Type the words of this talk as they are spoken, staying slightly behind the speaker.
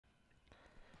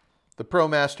The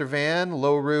ProMaster van,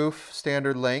 low roof,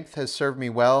 standard length, has served me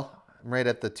well. I'm right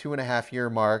at the 2.5 year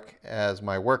mark as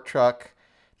my work truck.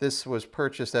 This was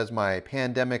purchased as my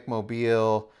pandemic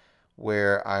mobile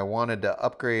where I wanted to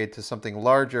upgrade to something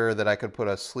larger that I could put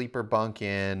a sleeper bunk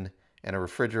in and a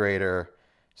refrigerator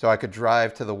so I could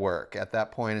drive to the work. At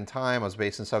that point in time, I was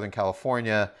based in Southern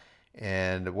California,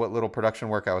 and what little production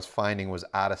work I was finding was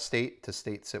out of state to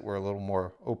states that were a little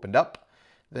more opened up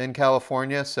than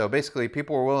California. So basically,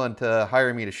 people were willing to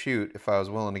hire me to shoot if I was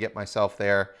willing to get myself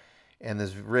there. And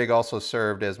this rig also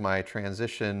served as my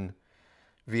transition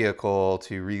vehicle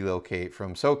to relocate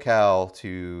from SoCal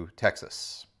to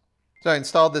Texas. So I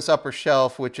installed this upper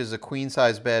shelf, which is a queen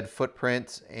size bed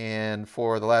footprint, and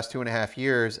for the last 2.5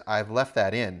 years, I've left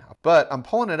that in. But I'm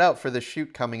pulling it out for the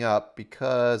shoot coming up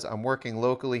because I'm working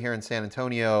locally here in San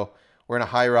Antonio. We're in a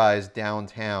high-rise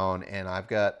downtown, and I've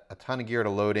got a ton of gear to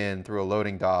load in through a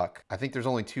loading dock. I think there's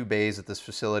only 2 bays at this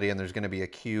facility, and there's gonna be a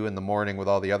queue in the morning with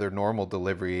all the other normal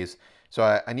deliveries.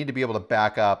 So I need to be able to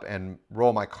back up and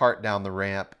roll my cart down the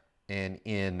ramp and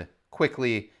in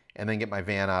quickly, and then get my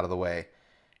van out of the way.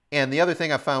 And the other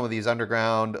thing I found with these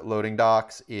underground loading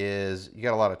docks is you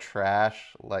got a lot of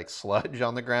trash, like sludge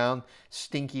on the ground,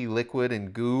 stinky liquid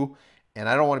and goo. And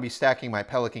I don't want to be stacking my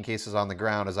Pelican cases on the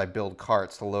ground as I build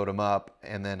carts to load them up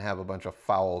and then have a bunch of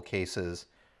foul cases.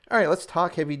 All right, let's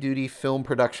talk heavy duty film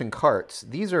production carts.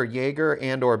 These are Jaeger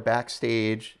and or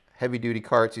Backstage heavy duty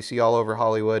carts you see all over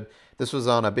Hollywood. This was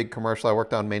on a big commercial I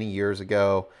worked on many years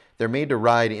ago. They're made to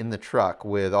ride in the truck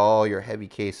with all your heavy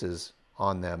cases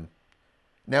on them.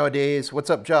 Nowadays, what's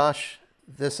up, Josh?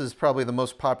 This is probably the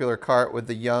most popular cart with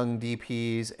the young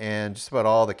DPs and just about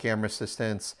all the camera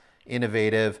assistants.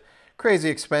 Innovative, crazy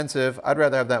expensive. I'd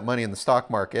rather have that money in the stock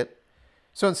market.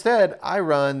 So instead, I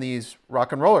run these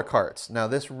rock and roller carts. Now,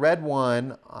 this red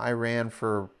one I ran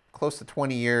for close to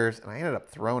 20 years, and I ended up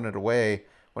throwing it away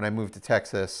when I moved to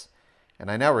Texas. And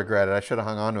I now regret it. I should have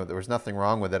hung on to it. There was nothing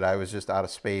wrong with it. I was just out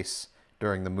of space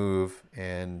during the move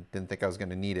and didn't think I was going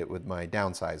to need it with my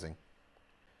downsizing.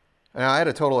 Now, I had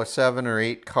a total of 7 or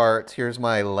 8 carts. Here's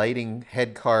my lighting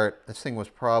head cart. This thing was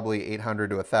probably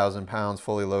 800 to 1,000 pounds,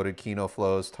 fully loaded Kino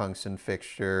flows, tungsten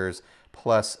fixtures,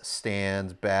 plus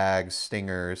stands, bags,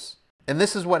 stingers. And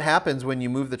this is what happens when you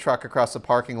move the truck across the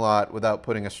parking lot without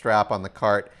putting a strap on the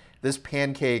cart. This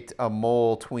pancaked a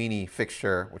Mole Tweenie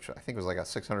fixture, which I think was like a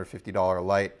 $650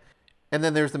 light. And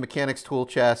then there's the mechanics tool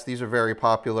chest. These are very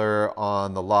popular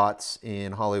on the lots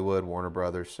in Hollywood, Warner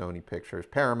Brothers, Sony Pictures,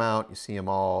 Paramount. You see them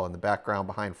all in the background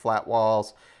behind flat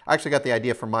walls. I actually got the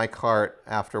idea for my cart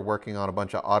after working on a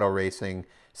bunch of auto racing,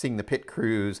 seeing the pit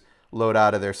crews load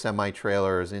out of their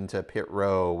semi-trailers into pit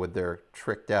row with their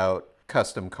tricked out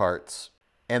custom carts.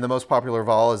 And the most popular of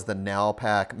all is the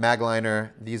Nalpac Magliner.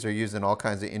 These are used in all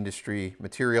kinds of industry,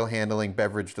 material handling,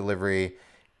 beverage delivery.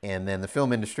 And then the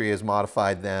film industry has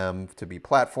modified them to be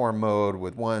platform mode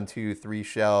with 1, 2, 3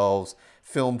 shelves,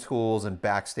 film tools, and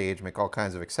backstage, make all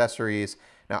kinds of accessories.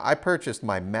 Now, I purchased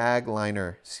my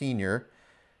Magliner Senior,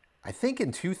 I think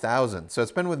in 2000. So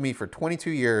it's been with me for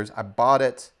 22 years. I bought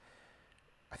it,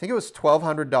 I think it was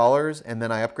 $1,200, and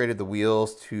then I upgraded the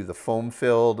wheels to the foam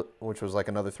filled, which was like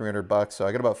another $300. So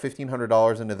I got about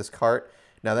 $1,500 into this cart.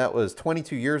 Now, that was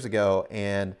 22 years ago,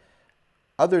 and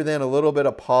other than a little bit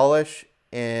of polish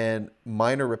and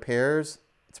minor repairs,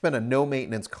 it's been a no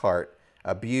maintenance cart.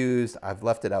 Abused, I've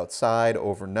left it outside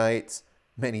overnight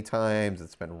many times.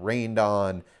 It's been rained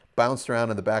on, bounced around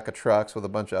in the back of trucks with a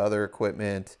bunch of other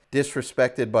equipment,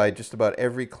 disrespected by just about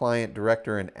every client,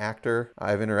 director, and actor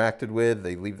I've interacted with.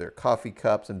 They leave their coffee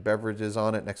cups and beverages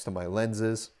on it next to my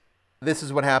lenses. This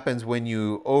is what happens when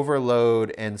you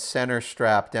overload and center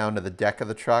strap down to the deck of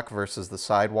the truck versus the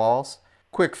sidewalls.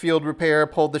 Quick field repair,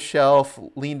 pulled the shelf,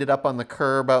 leaned it up on the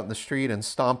curb out in the street and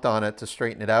stomped on it to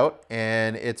straighten it out.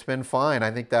 And it's been fine.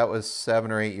 I think that was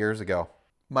 7 or 8 years ago.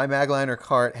 My Magliner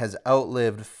cart has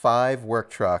outlived 5 work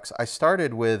trucks. I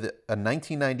started with a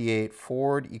 1998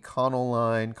 Ford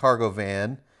Econoline cargo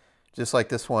van, just like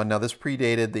this one. Now this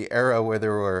predated the era where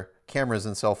there were cameras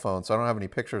and cell phones, so I don't have any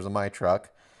pictures of my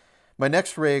truck. My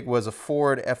next rig was a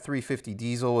Ford F350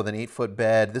 diesel with an 8-foot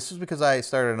bed. This was because I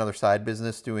started another side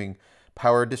business doing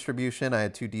power distribution. I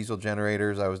had 2 diesel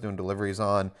generators I was doing deliveries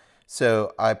on.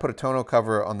 So I put a tonneau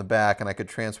cover on the back and I could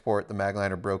transport the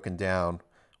Magliner broken down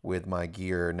with my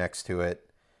gear next to it.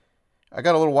 I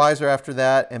got a little wiser after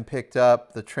that and picked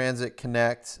up the Transit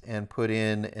Connect and put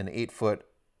in an 8-foot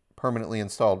permanently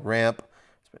installed ramp.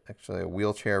 It's actually a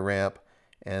wheelchair ramp,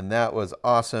 and that was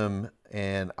awesome.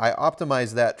 And I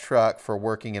optimized that truck for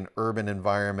working in urban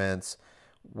environments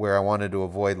where I wanted to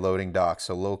avoid loading docks.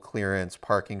 So low clearance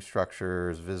parking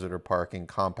structures, visitor parking,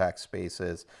 compact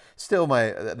spaces. Still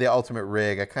the ultimate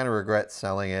rig. I kind of regret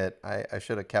selling it. I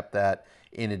should have kept that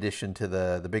in addition to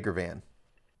the bigger van.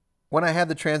 When I had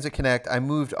the Transit Connect, I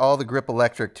moved all the Grip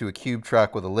Electric to a cube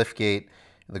truck with a lift gate.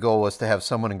 The goal was to have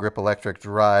someone in Grip Electric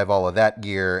drive all of that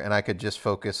gear, and I could just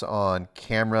focus on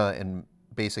camera and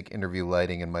basic interview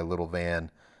lighting in my little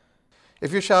van.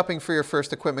 If you're shopping for your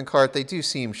first equipment cart, they do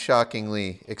seem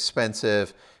shockingly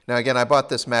expensive. Now again, I bought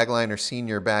this Magliner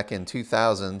Senior back in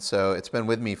 2000, so it's been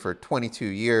with me for 22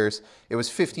 years. It was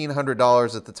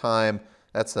 $1,500 at the time.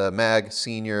 That's a Mag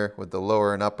Senior with the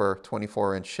lower and upper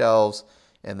 24-inch shelves,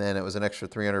 and then it was an extra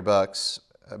 300 bucks.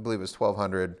 I believe it was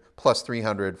 1,200 plus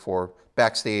 300 for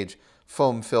backstage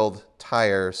foam-filled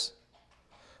tires.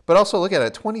 But also look at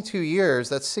it, 22 years,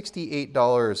 that's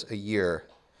 $68 a year.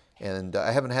 And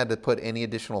I haven't had to put any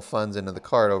additional funds into the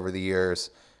cart over the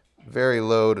years. Very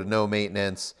low to no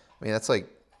maintenance. I mean, that's like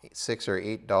 $6 or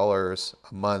 $8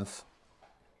 a month.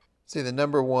 See, the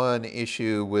number one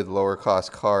issue with lower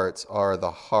cost carts are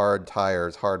the hard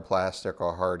tires, hard plastic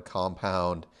or hard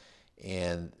compound.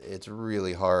 And it's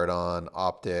really hard on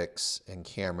optics and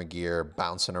camera gear,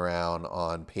 bouncing around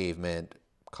on pavement,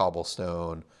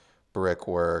 cobblestone,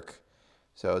 brickwork.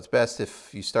 So it's best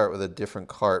if you start with a different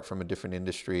cart from a different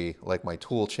industry, like my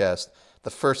tool chest. The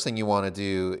first thing you want to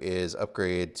do is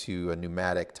upgrade to a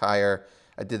pneumatic tire.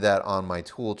 I did that on my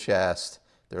tool chest.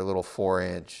 They're little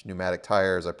 4-inch pneumatic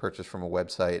tires I purchased from a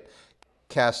website,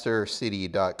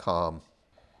 castercity.com.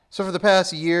 So for the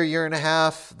past year and a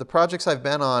half, the projects I've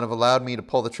been on have allowed me to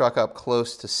pull the truck up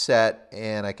close to set,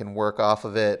 and I can work off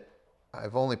of it.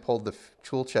 I've only pulled the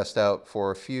tool chest out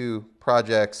for a few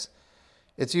projects.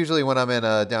 It's usually when I'm in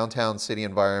a downtown city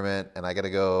environment and I got to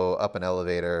go up an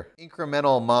elevator.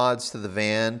 Incremental mods to the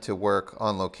van to work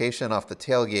on location off the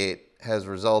tailgate has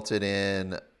resulted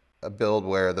in a build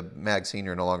where the Mag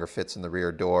Senior no longer fits in the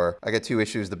rear door. I got two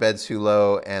issues. The bed's too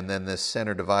low, and then this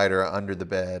center divider under the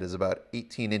bed is about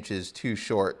 18 inches too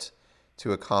short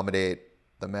to accommodate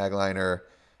the Magliner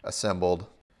assembled.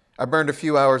 I burned a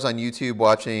few hours on YouTube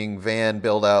watching van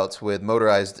build-outs with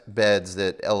motorized beds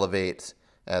that elevate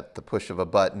at the push of a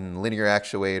button, linear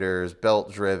actuators,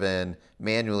 belt-driven,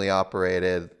 manually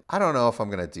operated. I don't know if I'm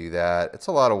going to do that. It's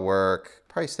a lot of work.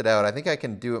 Priced it out. I think I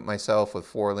can do it myself with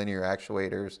 4 linear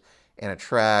actuators and a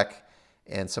track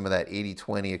and some of that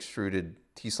 80/20 extruded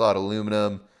T-slot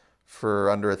aluminum for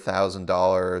under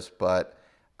 $1,000, but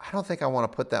I don't think I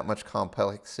want to put that much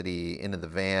complexity into the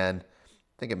van.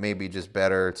 I think it may be just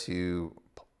better to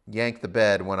yank the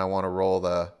bed when I want to roll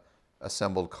the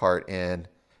assembled cart in.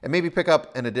 And maybe pick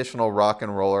up an additional rock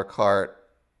and roller cart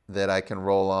that I can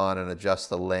roll on and adjust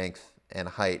the length and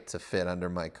height to fit under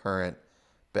my current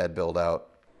bed build out.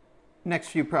 Next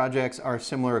few projects are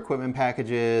similar equipment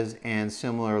packages and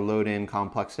similar load-in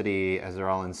complexity as they're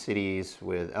all in cities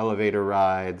with elevator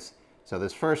rides. So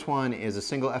this first one is a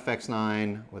single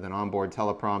FX9 with an onboard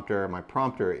teleprompter. My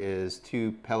prompter is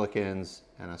 2 Pelicans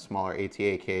and a smaller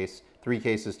ATA case, 3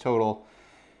 cases total.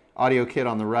 Audio kit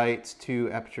on the right,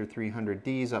 2 Aperture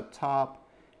 300Ds up top,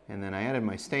 and then I added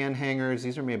my stand hangers.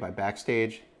 These are made by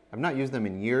Backstage. I've not used them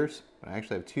in years, but I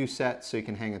actually have 2 sets, so you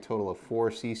can hang a total of 4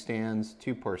 C-stands,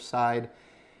 2 per side.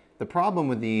 The problem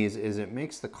with these is it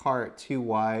makes the cart too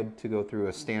wide to go through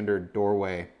a standard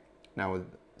doorway. Now with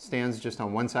stands just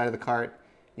on one side of the cart,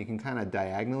 you can kind of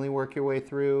diagonally work your way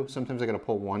through. Sometimes I got to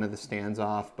pull one of the stands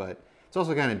off, but it's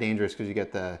also kind of dangerous because you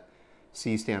get the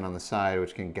C-stand on the side,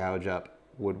 which can gouge up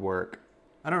woodwork.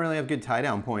 I don't really have good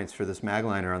tie-down points for this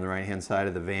Magliner on the right-hand side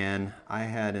of the van. I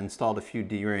had installed a few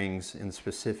D-rings in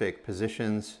specific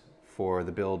positions for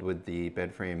the build with the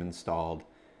bed frame installed.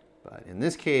 But in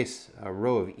this case, a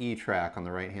row of E-track on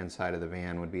the right-hand side of the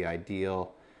van would be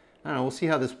ideal. I don't know, we'll see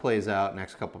how this plays out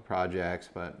next couple projects,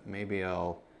 but maybe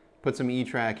I'll put some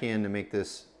E-track in to make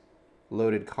this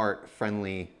loaded cart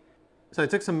friendly. So I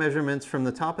took some measurements from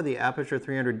the top of the Aperture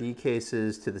 300D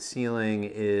cases to the ceiling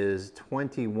is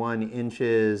 21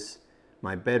 inches.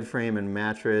 My bed frame and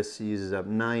mattress uses up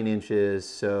 9 inches.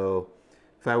 So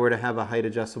if I were to have a height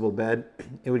adjustable bed,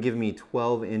 it would give me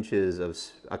 12 inches of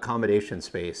accommodation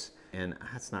space. And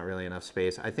that's not really enough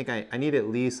space. I think I need at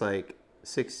least like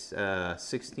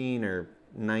 16 or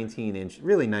 19 inches,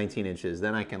 really 19 inches.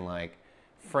 Then I can like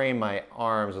frame my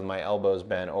arms with my elbows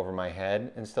bent over my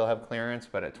head and still have clearance,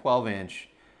 but at 12 inch,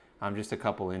 I'm just a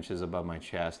couple inches above my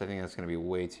chest. I think that's gonna be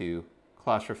way too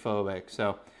claustrophobic.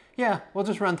 So yeah, we'll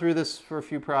just run through this for a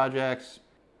few projects.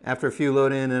 After a few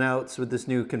load in and outs with this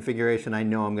new configuration, I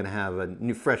know I'm gonna have a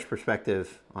new fresh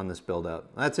perspective on this build out.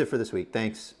 That's it for this week.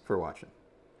 Thanks for watching.